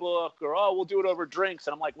write a book, or, oh, we'll do it over drinks.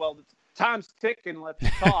 And I'm like, well, time's ticking, let's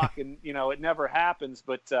talk. And, it never happens.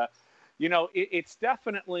 But, it's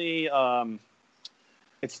definitely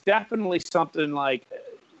something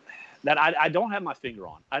that I don't have my finger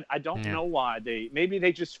on. I don't know why. Maybe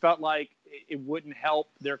they just felt like it wouldn't help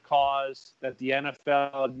their cause, that the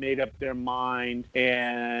NFL had made up their mind,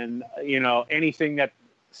 and, anything that,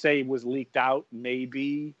 say, was leaked out,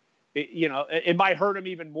 maybe, it might hurt them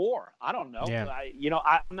even more. I don't know. Yeah.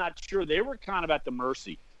 I'm not sure. They were kind of at the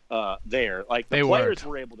mercy there. The players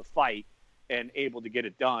were able to fight and able to get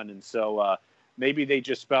it done. And so maybe they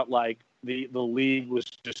just felt like the league was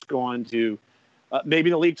just going to maybe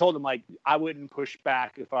the league told them, I wouldn't push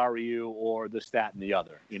back if I were you, or this, that, and the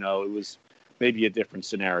other. It was maybe a different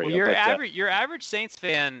scenario. Well, your average Saints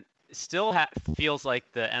fan still feels like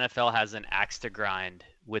the NFL has an axe to grind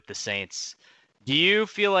with the Saints. Do you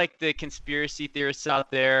feel like the conspiracy theorists out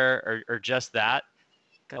there are just that,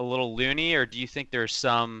 a little loony, or do you think there's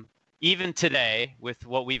some, even today with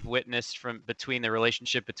what we've witnessed between the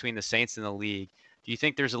relationship between the Saints and the league, do you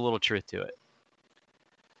think there's a little truth to it?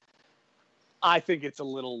 I think it's a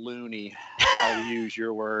little loony. I'll use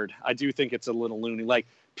your word. I do think it's a little loony.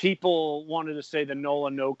 People wanted to say the Nola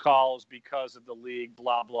no calls because of the league,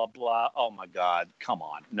 blah, blah, blah. Oh my God. Come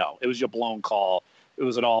on. No, it was a blown call. It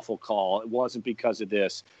was an awful call. It wasn't because of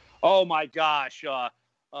this. Oh my gosh. The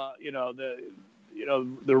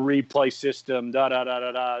replay system, they're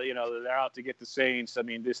out to get the Saints. I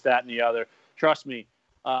mean, this, that, and the other. Trust me.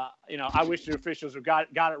 I wish the officials got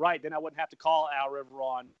it right. Then I wouldn't have to call Al River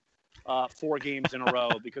on 4 games in a row,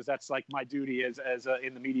 because that's my duty as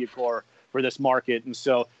in the media corps for this market. And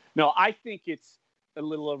so, no, I think it's a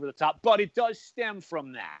little over the top, but it does stem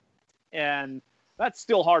from that. And that's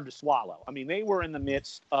still hard to swallow. I mean, they were in the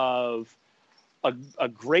midst of a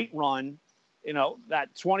great run.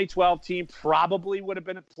 That 2012 team probably would have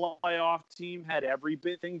been a playoff team had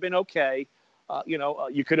everything been okay.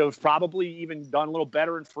 You could have probably even done a little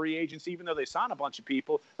better in free agency, even though they signed a bunch of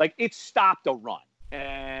people. It stopped a run.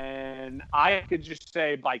 And I could just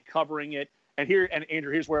say, by covering it, and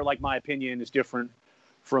Andrew, here's where my opinion is different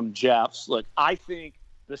from Jeff's. Look, I think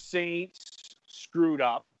the Saints screwed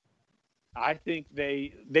up. I think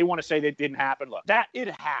they want to say that it didn't happen. Look, that it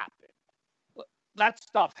happened. Look, that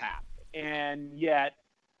stuff happened. And yet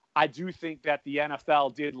I do think that the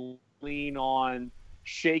NFL did lean on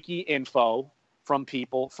shaky info from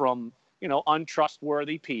people, from,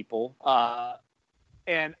 untrustworthy people.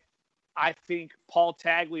 And I think Paul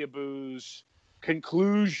Tagliabue's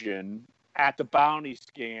conclusion at the bounty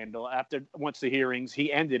scandal, once the hearings,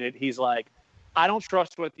 he ended it. He's like, I don't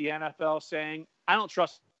trust what the NFL is saying. I don't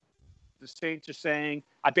trust the Saints are saying.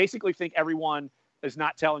 I basically think everyone is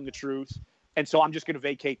not telling the truth. And so I'm just going to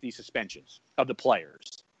vacate these suspensions of the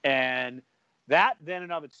players. And that then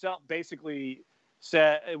and of itself basically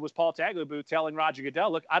said it was Paul Tagliabue telling Roger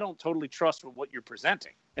Goodell, look, I don't totally trust what you're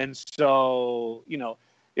presenting. And so,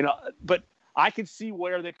 but I could see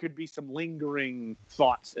where there could be some lingering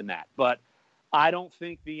thoughts in that. But I don't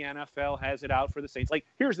think the NFL has it out for the Saints. Like,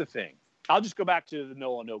 here's the thing. I'll just go back to the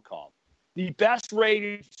no call. The best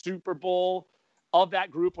rated Super Bowl of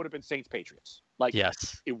that group would have been Saints Patriots. Like,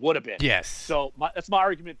 yes, it would have been. Yes. So that's my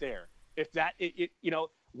argument there. If that,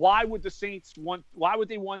 why would the Saints why would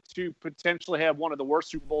they want to potentially have one of the worst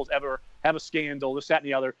Super Bowls ever, have a scandal, this, that, and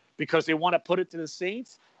the other, because they want to put it to the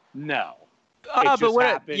Saints? No. But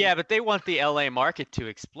they want the LA market to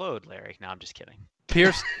explode, Larry. No, I'm just kidding.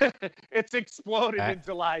 Pierce. It's exploded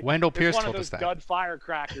into like Wendell Pierce one of told those us that. dud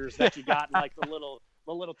firecrackers that you got in like the little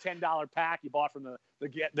 $10 pack you bought from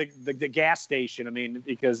the gas station. I mean,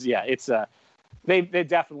 because it's they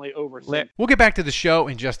definitely oversee. We'll get back to the show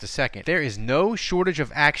in just a second. There is no shortage of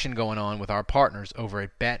action going on with our partners over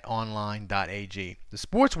at betonline.ag. The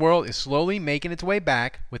sports world is slowly making its way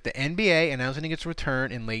back, with the NBA announcing its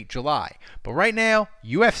return in late July. But right now,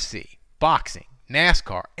 UFC, boxing,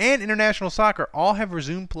 NASCAR, and international soccer all have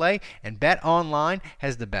resumed play, and BetOnline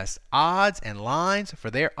has the best odds and lines for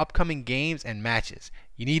their upcoming games and matches.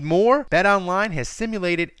 You need more? BetOnline has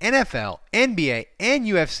simulated NFL, NBA, and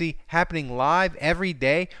UFC happening live every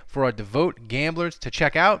day for our devout gamblers to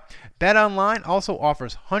check out. BetOnline also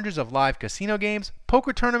offers hundreds of live casino games,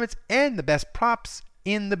 poker tournaments, and the best props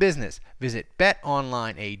in the business. Visit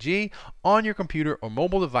BetOnline AG on your computer or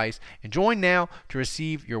mobile device and join now to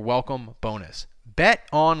receive your welcome bonus.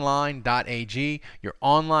 BetOnline.ag, your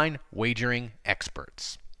online wagering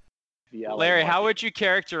experts. Larry, how would you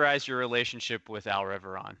characterize your relationship with Al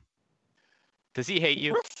Riveron? Does he hate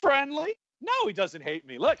you? We're friendly. No, he doesn't hate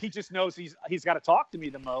me. Look, he just knows he's got to talk to me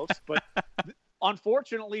the most. But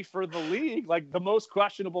unfortunately for the league, like, the most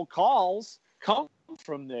questionable calls come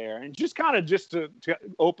from there. And just to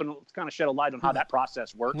shed a light on how that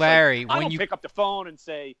process works. Larry, like, I don't pick up the phone and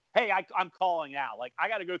say, hey, I'm calling Al. Like, I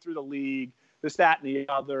got to go through the league, this, that, and the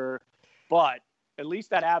other. But at least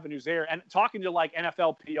that avenue's there. And talking to like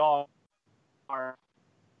NFL PR,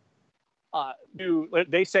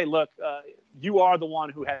 they say, look, you are the one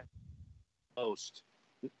who had the most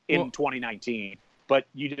in 2019, but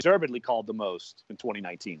you deservedly called the most in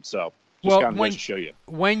 2019. So just kind of to show you.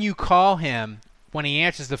 When you call him, when he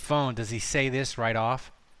answers the phone, does he say this right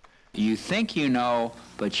off? You think you know,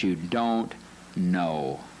 but you don't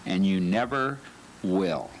know, and you never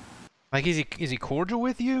will. Like, is he cordial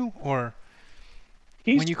with you, or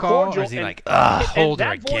he's when you call, cordial, or is he hold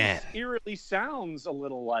her again? Voice eerily sounds a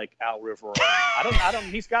little like Al Riveron. I don't.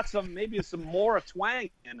 He's got maybe some more twang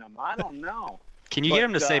in him. I don't know. Can you get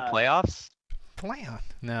him to say playoffs? Playoff?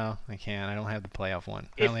 No, I can't. I don't have the playoff one.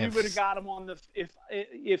 If we would have got him on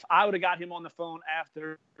if I would have got him on the phone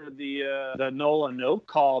after the Nola no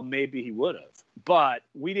call, maybe he would have. But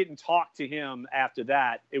we didn't talk to him after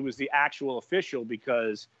that. It was the actual official,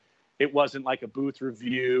 because it wasn't like a booth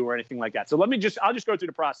review or anything like that. So I'll just go through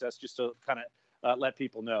the process just to kind of let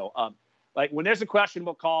people know. Like, when there's a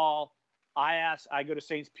questionable call, I go to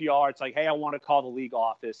Saints PR. It's like, hey, I want to call the league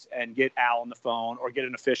office and get Al on the phone, or get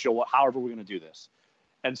an official, however we're going to do this.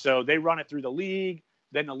 And so they run it through the league.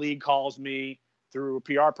 Then the league calls me through a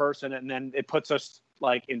PR person, and then it puts us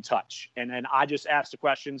like in touch. And then I just ask the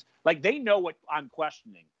questions. Like, they know what I'm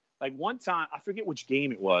questioning. Like, one time, I forget which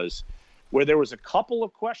game it was, where there was a couple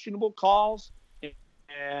of questionable calls,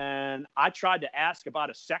 and I tried to ask about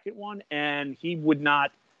a second one, and he would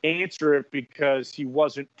not answer it because he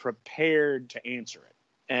wasn't prepared to answer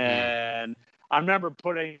it. And I remember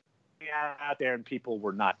putting it out there, and people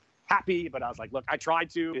were not happy, but I was like, look, I tried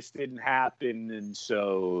to, this didn't happen. And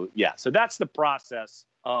so, so that's the process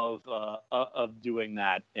of doing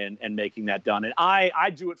that and making that done. And I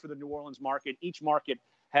do it for the New Orleans market. Each market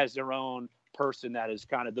has their own person that is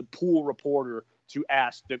kind of the pool reporter to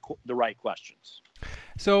ask the right questions.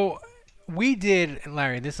 So we did,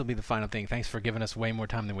 Larry, this will be the final thing. Thanks for giving us way more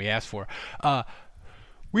time than we asked for.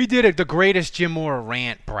 We did the greatest Jim Mora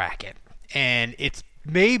rant bracket, and it's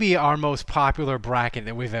maybe our most popular bracket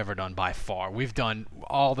that we've ever done by far. We've done,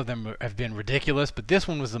 all of them have been ridiculous, but this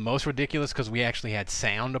one was the most ridiculous because we actually had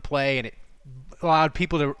sound to play, and it allowed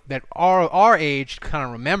people that are our age to kind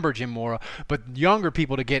of remember Jim Mora, but younger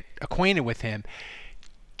people to get acquainted with him.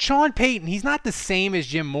 Sean Payton, he's not the same as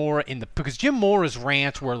Jim Mora because Jim Mora's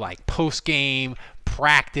rants were like post-game,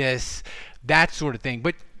 practice, that sort of thing.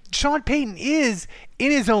 But Sean Payton is, in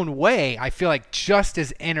his own way, I feel like just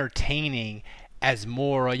as entertaining as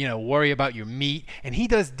Mora, worry about your meat, and he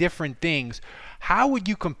does different things. How would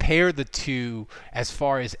you compare the two as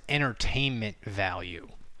far as entertainment value?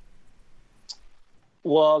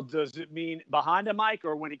 Well, does it mean behind a mic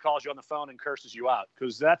or when he calls you on the phone and curses you out?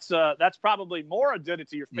 Because that's probably Mora did it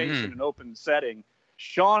to your face in an open setting.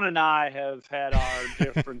 Sean and I have had our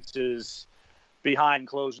differences behind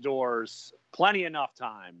closed doors plenty enough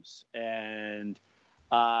times, and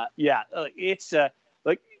it's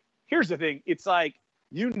like, here's the thing. It's like,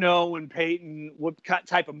 when Payton, what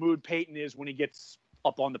type of mood Payton is when he gets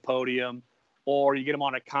up on the podium, or you get him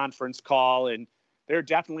on a conference call, and they're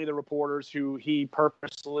definitely the reporters who he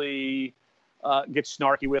purposely gets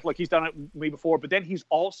snarky with. Like, he's done it with me before, but then he's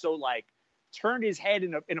also like turned his head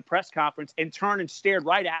in a press conference and turned and stared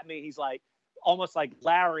right at me. He's like, almost like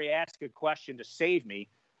Larry asked a question to save me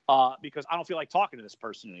because I don't feel like talking to this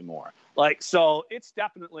person anymore. Like, so it's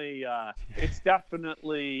definitely a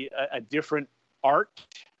different art,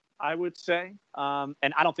 I would say.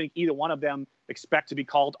 And I don't think either one of them expect to be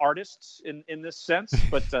called artists in this sense,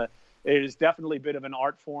 but it is definitely a bit of an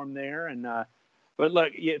art form there. And but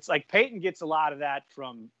look, it's like Payton gets a lot of that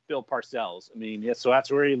from Bill Parcells. I mean, so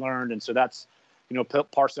that's where he learned, and so that's,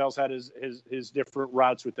 Parcells had his different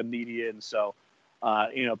routes with the media, and so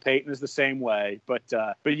Payton is the same way. But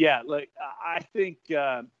yeah, like, I think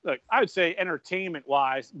look, I would say entertainment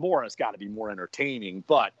wise, Mora's got to be more entertaining,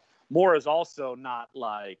 but Mora's also not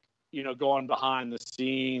like, going behind the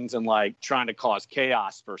scenes and like trying to cause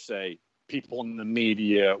chaos for, say, people in the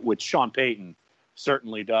media, which Sean Payton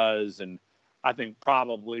certainly does, and I think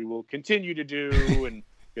probably will continue to do. And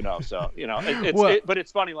but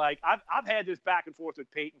it's funny. Like, I've had this back and forth with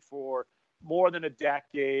Payton for more than a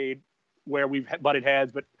decade, where we've butted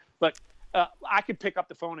heads. But I could pick up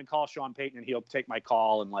the phone and call Sean Payton, and he'll take my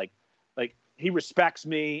call, and like he respects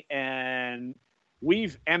me, and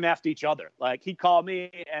we've MF'd each other. Like, he'd call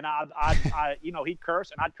me, and he'd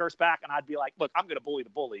curse, and I'd curse back, and I'd be like, look, I'm going to bully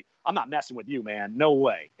the bully. I'm not messing with you, man. No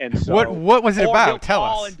way. And so, what was it about? Tell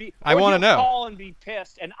us. I want to know. He'll call and be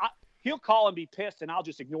pissed, and he'll call and be pissed, and I'll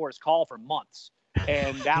just ignore his call for months.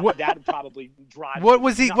 And that would probably drive. What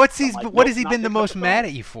has he been the most mad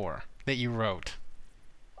at you for that you wrote?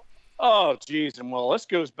 Oh, geez. And well, this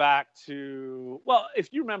goes back to, if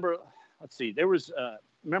you remember, let's see, there was,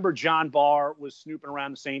 remember John Barr was snooping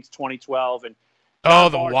around the Saints 2012, and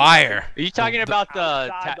the Wire. Are you talking about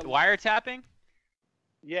the wiretapping?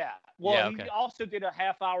 Yeah. Well, He also did a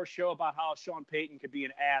half-hour show about how Sean Payton could be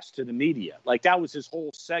an ass to the media. Like, that was his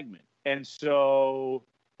whole segment. And so,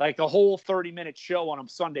 like, the whole 30-minute show on a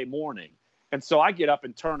Sunday morning. And so I get up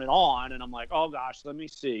and turn it on, and I'm like, oh, gosh, let me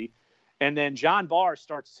see. And then John Barr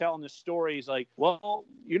starts telling this story. He's like, well,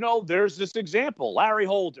 there's this example, Larry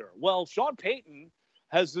Holder. Well, Sean Payton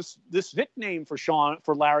has this nickname for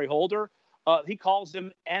Larry Holder. He calls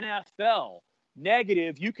him NFL.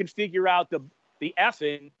 Negative, you can figure out the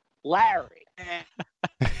effing Larry.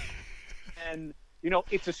 And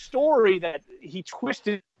it's a story that he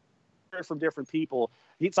twisted from different people.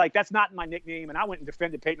 It's like, that's not my nickname. And I went and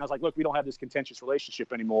defended Payton. I was like, look, we don't have this contentious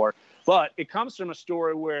relationship anymore. But it comes from a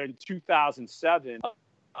story where in 2007,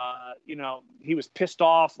 he was pissed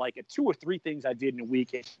off like at 2 or 3 things I did in a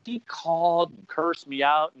week. And he called and cursed me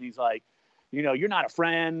out. And he's like, you're not a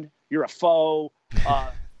friend. You're a foe.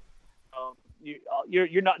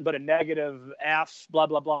 You're nothing but a negative F, blah,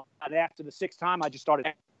 blah, blah. And after the 6th time, I just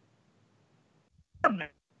started. And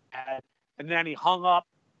then he hung up.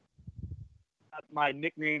 My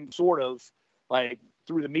nickname, sort of, like,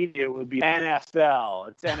 through the media would be NFL.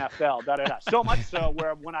 It's NFL, da-da-da. So much so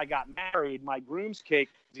where when I got married, my groom's cake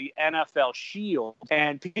was the NFL shield.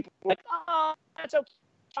 And people were like, oh, that's okay.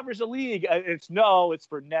 Covers the league. It's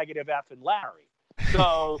for negative F and Larry.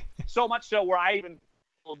 So much so where I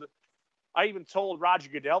even told Roger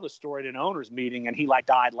Goodell the story at an owners meeting, and he like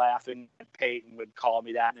died laughing. And Payton would call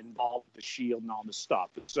me that and involved with the shield and all this stuff.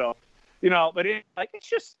 And so, but it's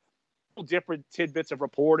just different tidbits of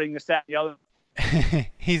reporting, this, that, and the other.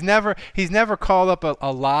 He's never called up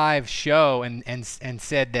a live show and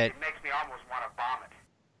said that. It makes me almost want to vomit.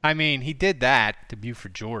 I mean, he did that to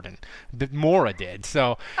Buford Jordan. Mora did.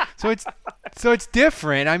 So it's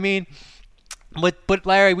different. I mean, but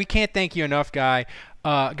Larry, we can't thank you enough, guy.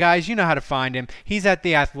 Guys, you know how to find him. He's at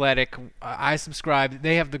The Athletic. I subscribe.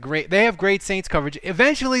 They have great Saints coverage.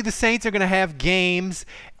 Eventually, the Saints are going to have games,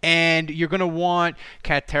 and you're going to want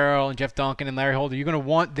Cat Terrell and Jeff Duncan and Larry Holder. You're going to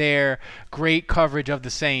want their great coverage of the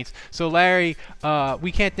Saints. So, Larry,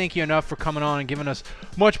 we can't thank you enough for coming on and giving us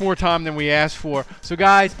much more time than we asked for. So,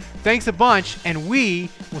 guys, thanks a bunch, and we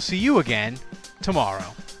will see you again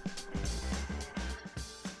tomorrow.